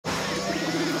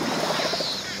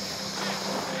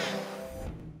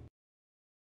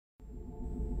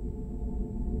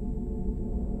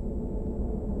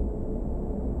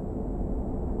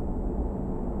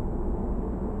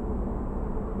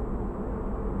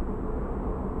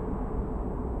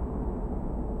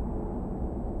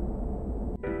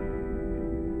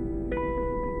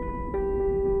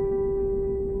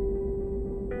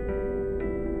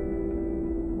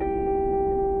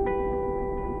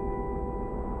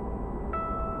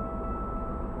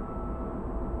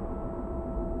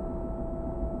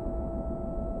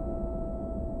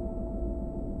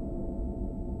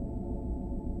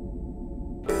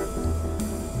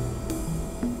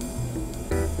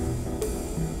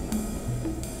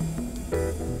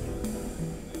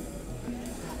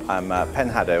I'm Pen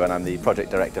Haddo and I'm the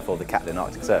project director for the Catlin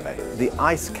Arctic Survey. The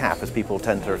ice cap, as people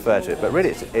tend to refer to it, but really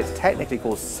it's technically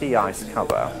called sea ice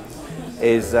cover,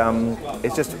 is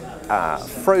it's just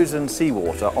frozen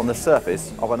seawater on the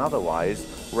surface of an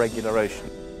otherwise regular ocean.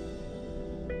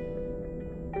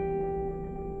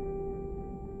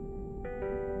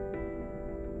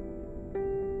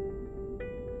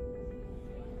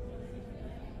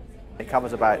 It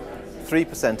covers about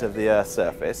 3% of the Earth's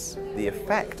surface. The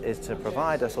effect is to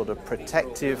provide a sort of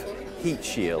protective heat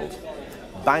shield,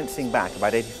 bouncing back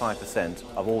about 85%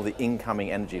 of all the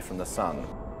incoming energy from the sun.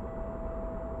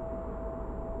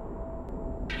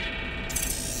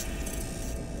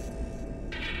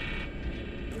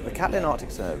 The Catlin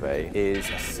Arctic Survey is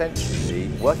essentially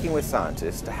working with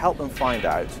scientists to help them find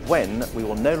out when we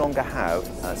will no longer have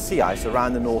sea ice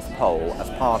around the North Pole as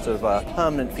part of a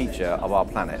permanent feature of our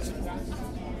planet.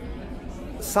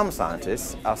 Some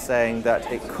scientists are saying that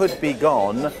it could be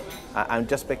gone and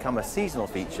just become a seasonal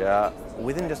feature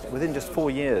within just 4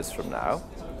 years from now.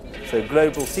 So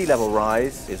global sea level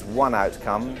rise is one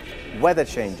outcome. Weather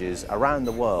changes around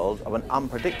the world of an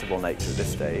unpredictable nature at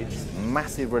this stage.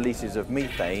 Massive releases of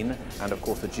methane and of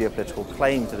course the geopolitical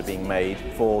claims that are being made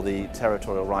for the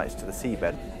territorial rights to the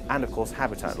seabed, and of course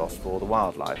habitat loss for the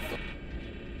wildlife.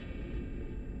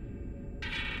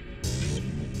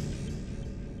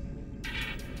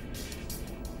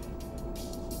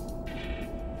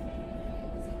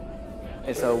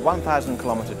 It's a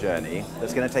 1,000-kilometre journey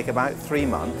that's going to take about 3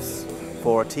 months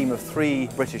for a team of 3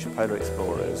 British polar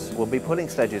explorers. We'll be pulling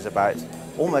sledges about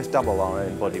almost double our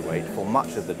own body weight for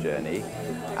much of the journey,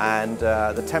 and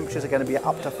the temperatures are going to be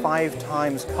up to 5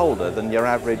 times colder than your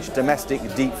average domestic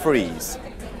deep freeze.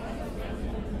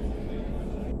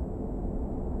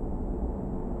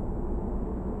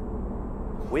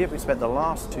 We have spent the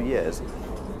last 2 years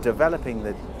developing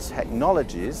the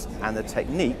technologies and the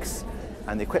techniques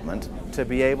and the equipment to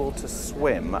be able to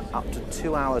swim up to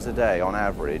 2 hours a day on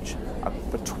average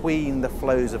between the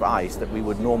floes of ice that we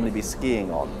would normally be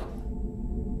skiing on.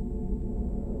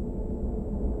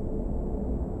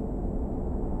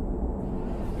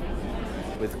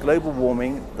 With global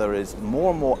warming, there is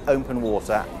more and more open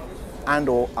water and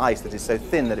or ice that is so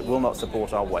thin that it will not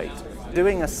support our weight.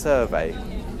 Doing a survey,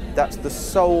 that's the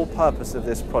sole purpose of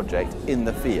this project in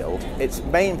the field. Its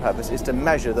main purpose is to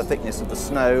measure the thickness of the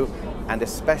snow and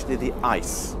especially the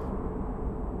ice.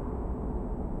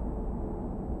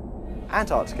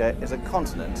 Antarctica is a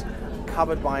continent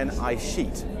covered by an ice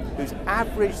sheet whose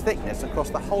average thickness across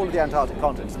the whole of the Antarctic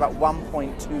continent is about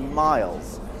 1.2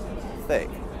 miles thick.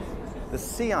 The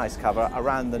sea ice cover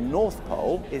around the North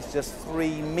Pole is just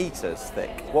 3 meters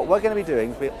thick. What we're going to be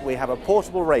doing, we have a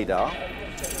portable radar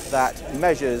that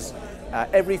measures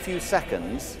every few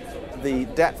seconds the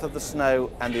depth of the snow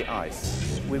and the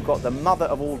ice. We've got the mother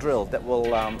of all drills that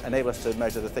will enable us to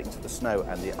measure the thickness of the snow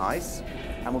and the ice,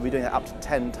 and we'll be doing that up to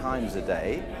 10 times a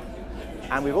day.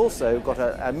 And we've also got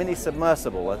a mini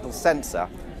submersible, a little sensor,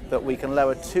 that we can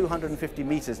lower 250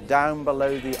 meters down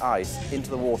below the ice into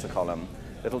the water column.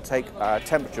 It'll take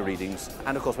temperature readings,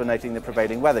 and of course we're noting the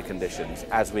prevailing weather conditions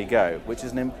as we go, which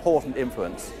is an important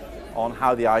influence on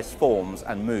how the ice forms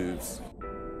and moves.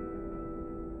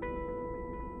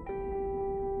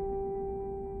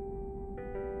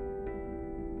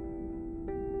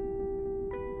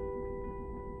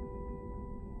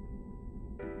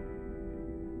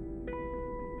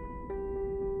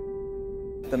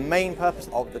 The main purpose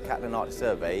of the Catlin Arctic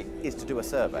Survey is to do a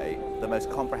survey, the most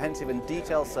comprehensive and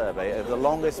detailed survey over the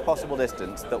longest possible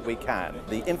distance that we can.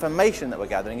 The information that we're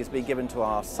gathering is being given to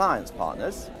our science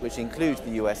partners, which includes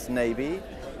the US Navy,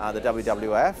 the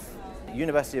WWF,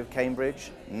 University of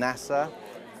Cambridge, NASA,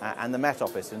 and the Met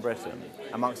Office in Britain,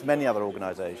 amongst many other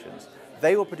organisations.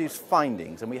 They will produce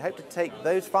findings, and we hope to take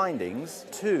those findings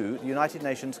to the United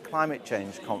Nations Climate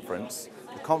Change Conference,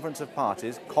 the Conference of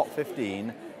Parties,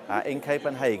 COP15, in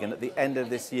Copenhagen at the end of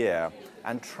this year,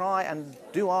 and try and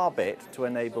do our bit to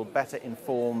enable better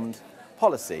informed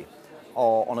policy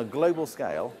on a global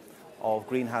scale of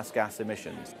greenhouse gas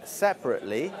emissions.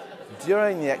 Separately,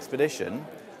 during the expedition,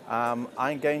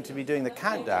 I'm going to be doing the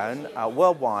countdown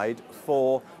worldwide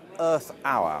for Earth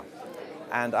Hour,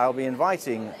 and I'll be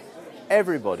inviting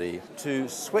everybody to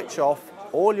switch off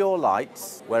all your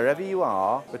lights wherever you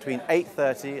are between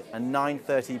 8:30 and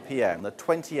 9:30 p.m. the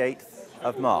 28th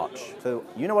of March. So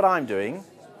you know what I'm doing.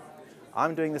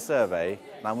 I'm doing the survey,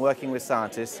 and I'm working with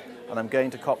scientists, and I'm going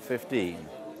to COP15.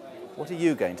 What are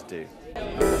you going to do?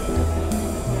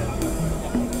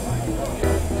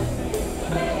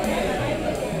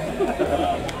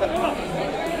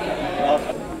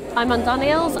 I'm Ann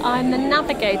Daniels. I'm the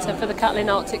navigator for the Catlin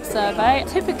Arctic Survey.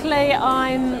 Typically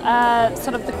I'm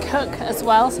sort of the cook as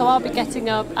well, so I'll be getting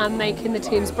up and making the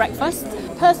team's breakfast.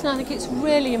 Personally, I think it's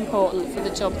really important for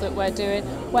the job that we're doing.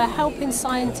 We're helping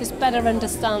scientists better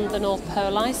understand the North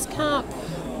Pole ice cap.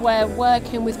 We're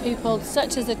working with people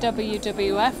such as the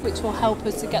WWF, which will help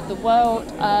us to get the world,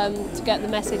 to get the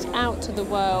message out to the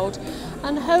world,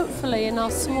 and hopefully in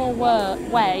our small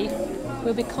way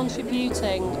we'll be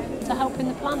contributing to helping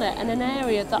the planet in an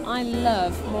area that I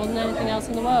love more than anything else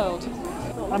in the world.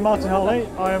 I'm Martin Hartley.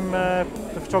 I'm the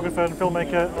photographer and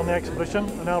filmmaker on the expedition,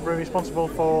 and I'll be responsible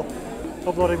for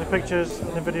uploading the pictures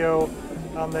and the video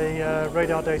and the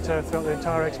radar data throughout the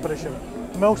entire expedition.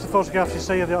 Most of the photographs you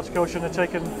see of the Arctic Ocean are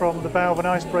taken from the bow of an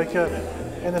icebreaker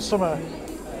in the summer.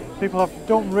 People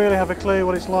don't really have a clue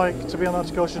what it's like to be on the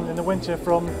Arctic Ocean in the winter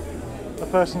from a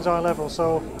person's eye level,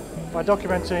 so by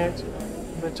documenting it,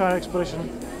 the entire expedition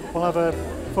will have a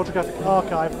photographic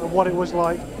archive of what it was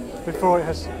like before it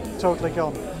has totally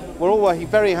gone. We're all working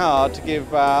very hard to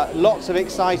give lots of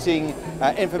exciting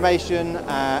information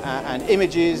and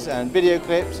images and video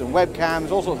clips and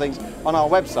webcams, all sorts of things on our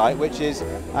website, which is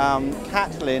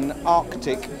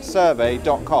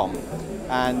catlinarcticsurvey.com,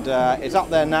 and it's up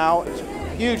there now. It's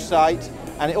a huge site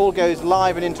and it all goes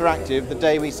live and interactive the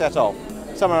day we set off,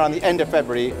 somewhere around the end of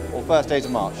February or first days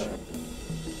of March.